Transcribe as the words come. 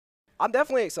I'm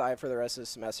definitely excited for the rest of the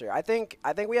semester. I think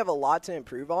we have a lot to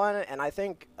improve on, and I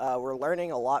think we're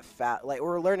learning a lot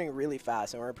we're learning really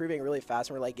fast, and we're improving really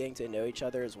fast, and we're like getting to know each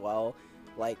other as well.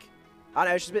 Like, I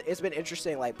don't know, it's been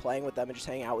interesting like playing with them and just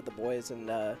hanging out with the boys and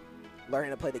learning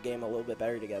to play the game a little bit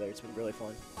better together. It's been really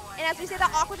fun. And as we say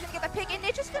that, Aqua's going to get the pick, and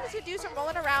Niche is going to do some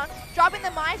rolling around, dropping the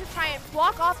mine to try and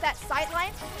block off that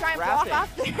sideline, try and block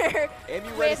off their...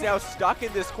 MUN is now stuck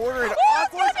in this corner, and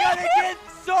Aqua's going to get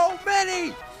so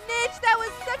many! Niche, that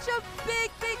was such a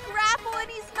big grapple, and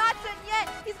he's not done yet.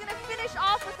 He's going to finish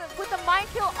off with a mine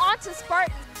kill onto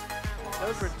Spartan.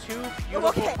 Those were two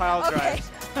beautiful pile drives.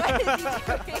 What is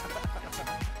he doing?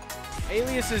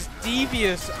 Alias is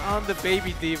devious on the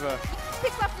baby diva.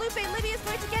 Picks off Lupe, Libby is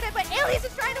going to get it, but Alias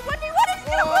is trying to 1v1, and he's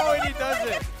going to Oh, and he does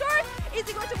it. Is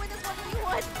he going to win this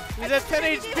 1v1? He's at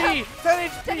 10 HP. 10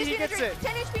 HP, he gets it.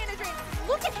 10 HP in a dream.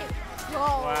 Look at him go.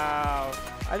 Wow.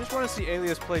 I just want to see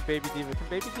Alias play baby diva. Can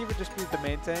baby diva just be the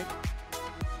main tank?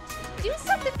 Do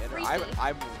something freaky.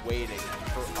 I'm waiting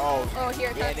for, Oh,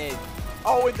 here it comes. and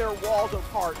oh, and they're walled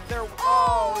apart. They're,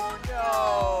 oh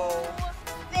no.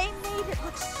 They made it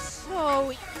look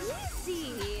so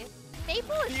easy.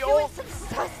 Maple is The doing ult. some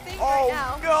sus things Oh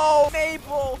right now. no,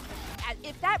 Maple.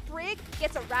 If that Brig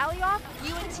gets a rally off,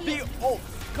 UNT The ult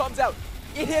comes out.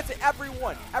 It hits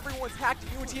everyone. Everyone's hacked.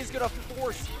 UNT is going to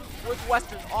force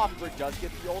Northwestern off. Brig does get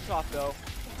the ult off, though.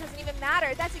 It doesn't even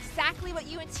matter. That's exactly what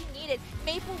UNT needed.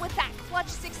 Maple with that clutch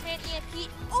 6-man EMP.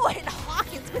 Oh, and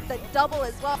Hawkins with the double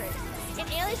as well.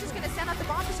 And Alias is going to send out the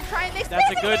bomb just to try and mix.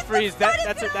 That's a good freeze.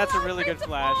 That's a really good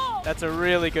flash. That's a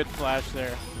really good flash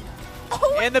there.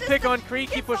 Oh, And the pick on Cree.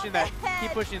 Gets Keep pushing on that. the head.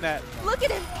 Keep pushing that. Look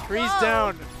at him. Cree's go.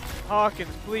 down.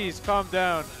 Hawkins, please calm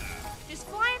down. Just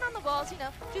flying on the walls, you know,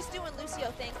 just doing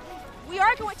Lucio things. We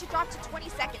are going to drop to 20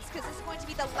 seconds because this is going to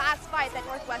be the last fight that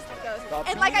Northwestern goes.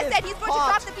 And like I said, he's going to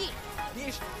drop the beat. He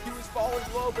was falling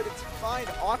low, but it's fine.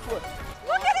 Aqua.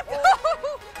 Look at him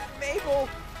go! Mabel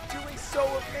doing so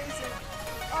amazing.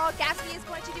 Oh, Gatsby is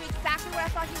going to do exactly what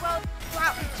I thought he would.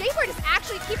 Wow, Jaybird is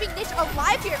actually keeping Niche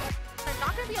alive here. They're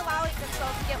not going to be allowing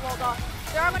themselves to get walled off.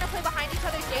 They are going to play behind each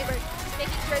other. Jaybird just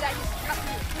making sure that he's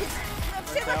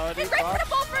ready for the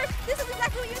ball first. This is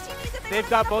exactly what UNT needs. They've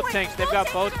got both tanks. They've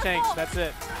got both tanks. That's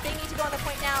it. They need to go on the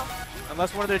point now.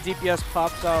 Unless one of their DPS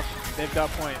pops off, they've got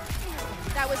point.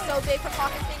 That was so big from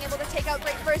Hawkins being able to take out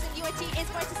Great First, and UNT is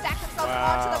going to stack themselves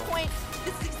onto the point.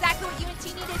 This is exactly what UNT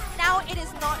needed. Now it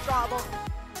is not drawable.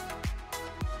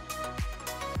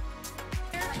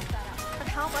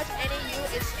 How much NAU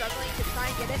is struggling to try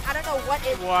and get it. I don't know what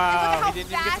is. Wow, he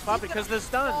didn't even get to pop it because the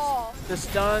stuns. The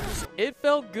stuns. It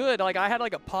felt good. Like I had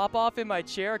like a pop off in my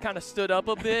chair, kind of stood up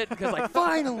a bit because like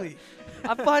finally,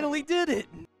 I finally did it.